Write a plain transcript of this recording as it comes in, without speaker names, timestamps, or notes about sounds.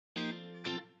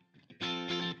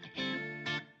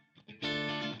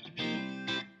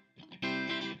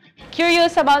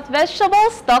Curious about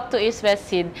vegetables? Talk to East West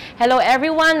Seed. Hello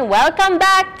everyone, welcome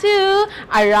back to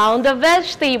Around the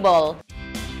VegTable.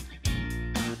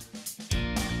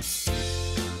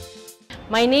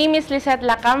 My name is Lisette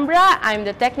Lacambra. I'm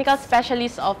the Technical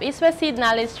Specialist of East West Seed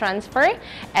Knowledge Transfer,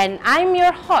 and I'm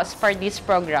your host for this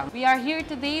program. We are here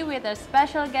today with a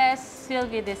special guest,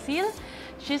 Sylvie Desil.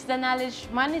 She's the Knowledge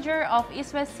Manager of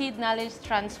East West Seed Knowledge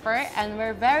Transfer, and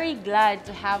we're very glad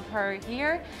to have her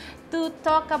here to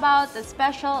talk about a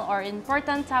special or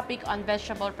important topic on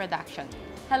vegetable production.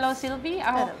 Hello, Sylvie.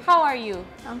 Hello. How are you?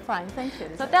 I'm fine, thank you.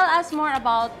 So tell us more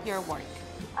about your work.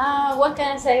 What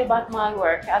can I say about my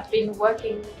work? I've been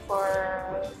working for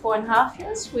 4.5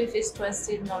 years with East West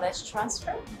Seed Knowledge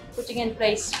Transfer, putting in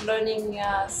place learning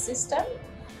system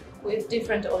with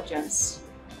different audience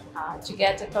to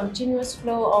get a continuous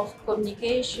flow of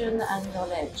communication and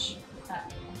knowledge.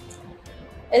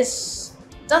 It's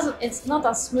not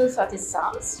as smooth as it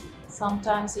sounds.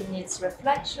 Sometimes it needs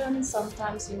reflection,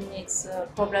 sometimes it needs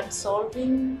problem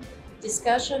solving,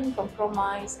 discussion,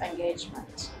 compromise,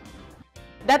 engagement.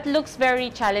 That looks very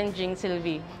challenging,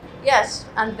 Sylvie. Yes,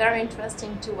 and very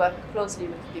interesting to work closely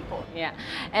with people. Yeah,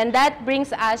 and that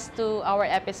brings us to our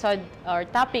episode or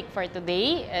topic for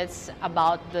today. It's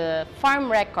about the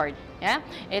farm record. Yeah,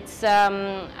 it's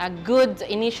a good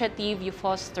initiative you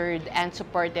fostered and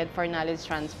supported for knowledge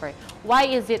transfer. Why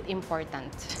is it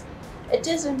important? It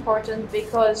is important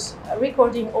because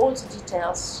recording all the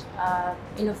details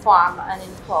in a farm and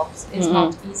in crops is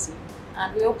not easy.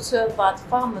 And we observe that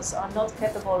farmers are not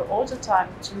capable all the time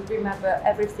to remember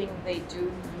everything they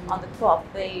do on the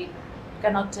crop. They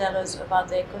cannot tell us about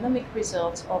the economic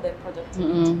results or their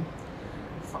productivity.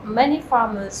 Many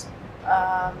farmers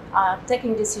are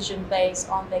taking decisions based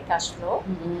on their cash flow,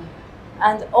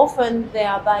 and often they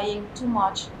are buying too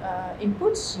much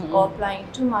inputs or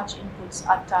applying too much inputs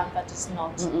at time that is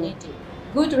not needed.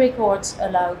 Good records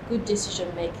allow good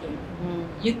decision making.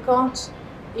 You can't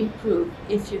improve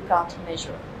if you can't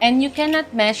measure. And you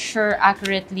cannot measure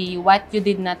accurately what you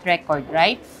did not record,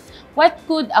 right? What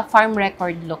could a farm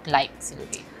record look like,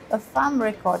 Sylvie? A farm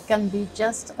record can be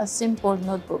just a simple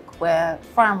notebook where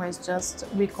farmers just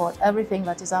record everything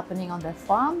that is happening on their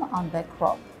farm, on their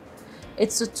crop.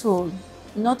 It's a tool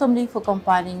not only for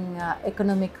compiling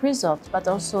economic results, but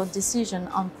also decision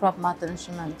on crop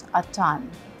management at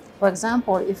time. For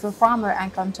example, if a farmer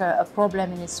encounters a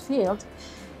problem in his field,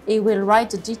 he will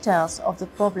write the details of the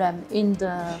problem in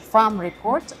the farm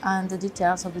record and the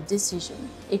details of the decision.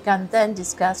 He can then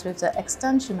discuss with the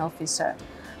extension officer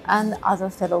and other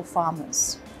fellow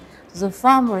farmers. The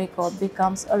farm record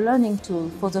becomes a learning tool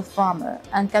for the farmer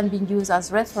and can be used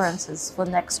as references for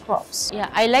next crops. Yeah,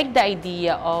 I like the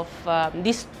idea of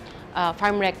this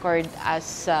farm record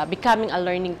as becoming a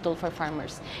learning tool for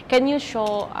farmers. Can you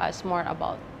show us more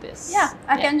about this? Yeah,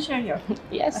 I can show you.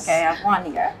 Yes. Okay, I have one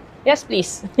here. Yes,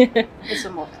 please. It's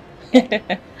a model. Okay.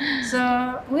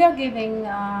 So we are giving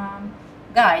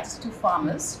guides to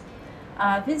farmers.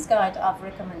 These guides have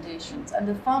recommendations, and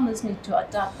the farmers need to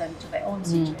adapt them to their own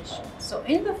situation. So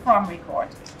in the farm record,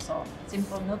 so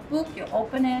simple notebook, you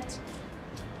open it,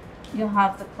 you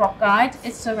have the crop guide,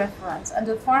 it's a reference, and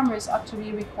the farmers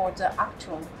actually record the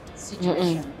actual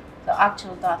situation, the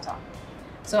actual data.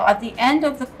 So at the end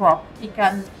of the crop, he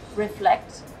can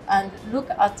reflect and look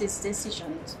at his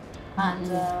decisions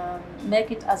and make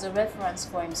it as a reference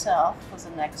for himself for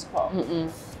the next crop.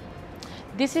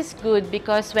 This is good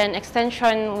because when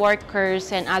extension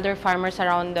workers and other farmers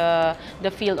around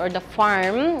the field or the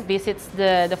farm visits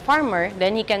the farmer,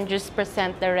 then he can just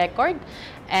present the record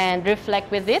and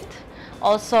reflect with it.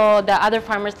 Also, the other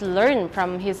farmers learn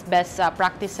from his best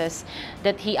practices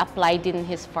that he applied in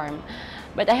his farm.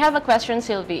 But I have a question,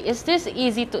 Sylvie. Is this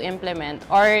easy to implement,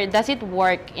 or does it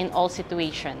work in all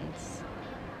situations?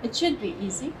 It should be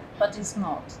easy, but it's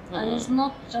not. And it's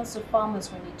not just the farmers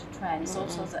we need to train, it's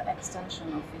also the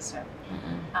extension officer.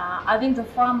 I think the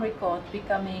farm record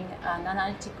becoming an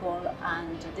analytical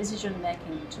and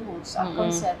decision-making tools are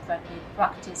concepts that need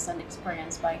practice and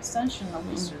experience by extension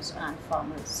officers and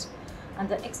farmers. And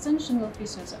the extension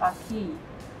officers are key.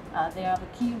 They have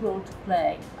a key role to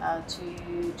play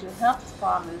to help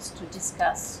farmers to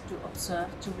discuss, to observe,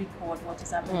 to record what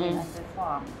is happening on their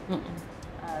farm,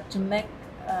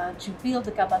 to build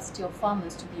the capacity of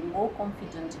farmers to be more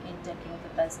confident in taking the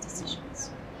best decisions.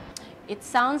 It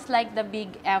sounds like the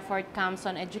big effort comes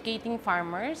on educating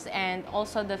farmers and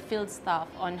also the field staff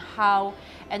on how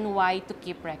and why to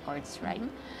keep records, right?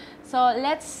 So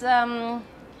let's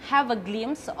have a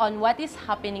glimpse on what is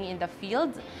happening in the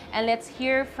field, and let's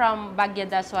hear from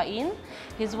Bhagyada Swain.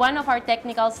 He's one of our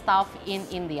technical staff in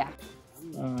India.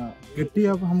 Eighty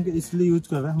अब हम इसलिए use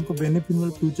कर रहे हैं, हमको benefit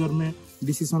मिले future में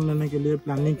decision लेने के लिए,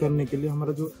 प्लानिंग करने के लिए।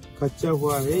 हमारा जो कच्चा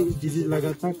हुआ है, डिजीज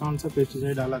लगा था, कौन सा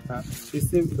पेस्टिसाइड डाला था,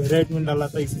 इससे वेराइटी में डाला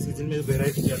था, इसी सीजन में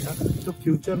वेराइटी किया था, तो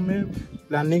फ्यूचर में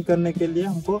प्लानिंग करने के लिए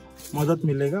हमको मदद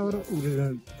मिलेगा। और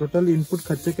टोटल इनपुट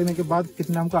खर्चे करने के बाद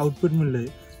कितना हमको आउटपुट मिल रहा है,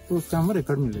 तो उसका हमें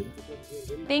रिकॉर्ड मिलेगा।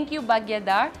 Thank you,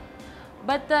 Bagyadar.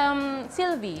 But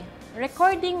Sylvie,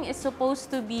 recording is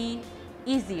supposed to be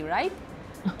easy, right?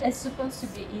 It's supposed to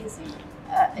be easy.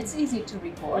 It's easy to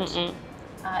record.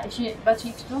 But if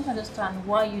you don't understand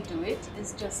why you do it,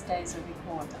 it just stays a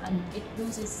record, and it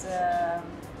loses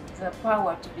the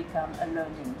power to become a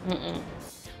learning.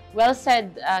 Well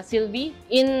said, Sylvie.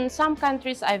 In some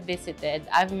countries I've visited,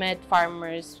 I've met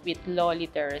farmers with low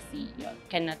literacy,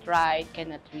 cannot write,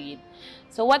 cannot read.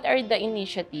 So what are the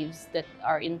initiatives that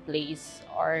are in place,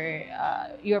 or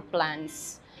your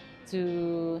plans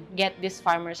to get these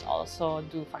farmers also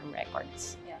do farm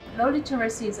records? Yeah. Low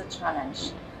literacy is a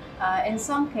challenge. In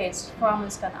some cases,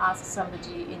 farmers can ask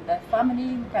somebody in their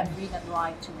family who can read and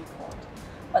write to record.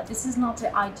 But this is not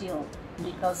ideal,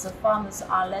 because the farmers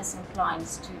are less inclined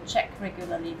to check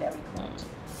regularly their record.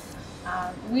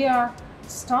 We are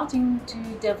starting to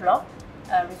develop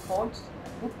a record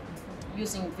book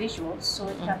using visuals, so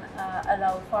it can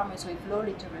allow farmers with low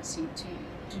literacy to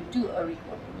do a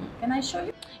record. Can I show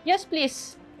you? Yes,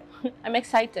 please. I'm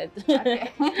excited.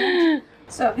 Okay.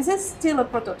 So this is still a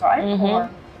prototype or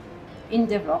in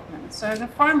development. So the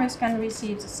farmers can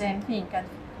receive the same thing, can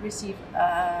receive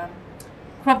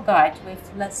crop guide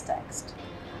with less text,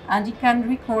 and he can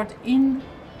record in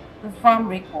the farm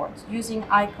record using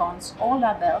icons or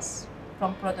labels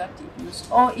from product he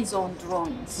used, or his own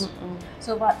drawings.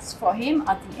 So that's for him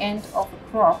at the end of a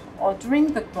crop or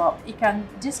during the crop, he can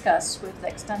discuss with the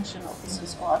extension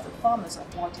officers or other farmers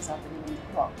of what is happening in the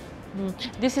crop.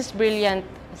 This is brilliant,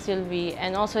 Sylvie,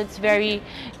 and also it's very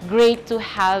great to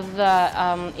have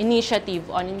initiative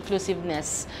on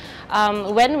inclusiveness.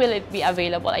 When will it be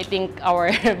available? I think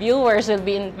our viewers will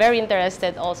be very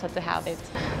interested also to have it.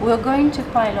 We're going to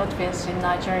pilot this in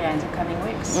Nigeria in the coming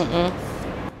weeks.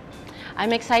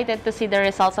 I'm excited to see the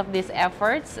results of these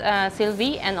efforts,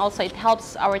 Sylvie, and also it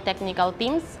helps our technical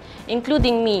teams,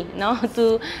 including me,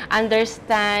 to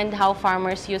understand how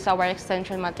farmers use our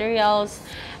extension materials,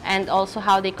 and also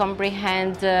how they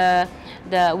comprehend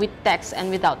with text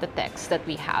and without the text that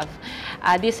we have.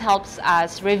 This helps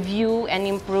us review and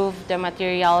improve the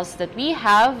materials that we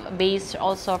have, based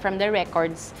also from the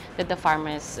records that the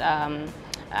farmers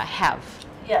have.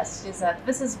 Yes,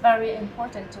 this is very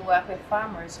important to work with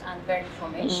farmers and their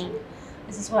information.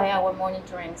 This is why our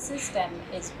monitoring system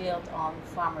is built on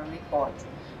farmer record.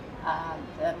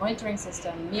 The monitoring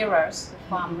system mirrors the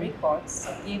farm records,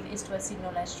 give east-west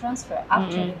knowledge transfer,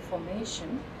 actual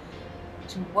information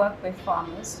to work with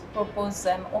farmers, propose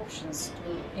them options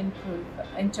to improve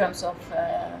in terms of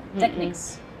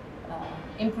techniques,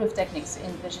 improve techniques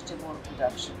in vegetable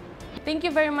production. Thank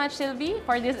you very much, Sylvie,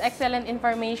 for this excellent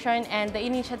information and the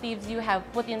initiatives you have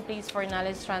put in place for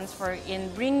knowledge transfer in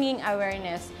bringing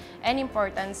awareness and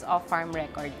importance of farm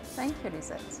record. Thank you,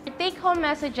 Lizette. The take-home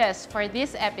messages for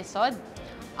this episode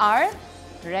are: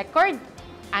 record,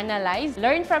 analyze,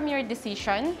 learn from your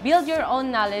decision, build your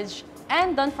own knowledge,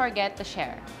 and don't forget to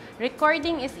share.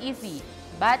 Recording is easy,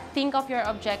 but think of your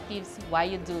objectives while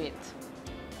you do it.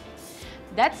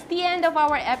 That's the end of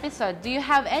our episode. Do you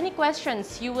have any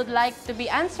questions you would like to be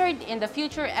answered in the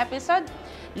future episode?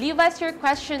 Leave us your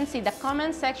questions in the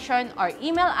comment section or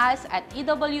email us at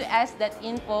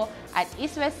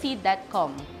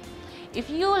ews.info@eastwestseed.com. If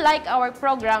you like our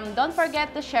program, don't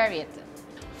forget to share it.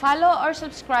 Follow or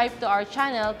subscribe to our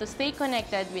channel to stay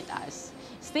connected with us.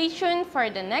 Stay tuned for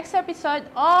the next episode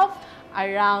of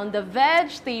Around the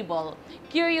VegTable.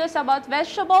 Curious about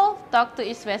vegetable? Talk to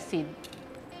East West Seed.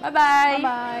 Bye-bye.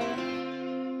 Bye-bye.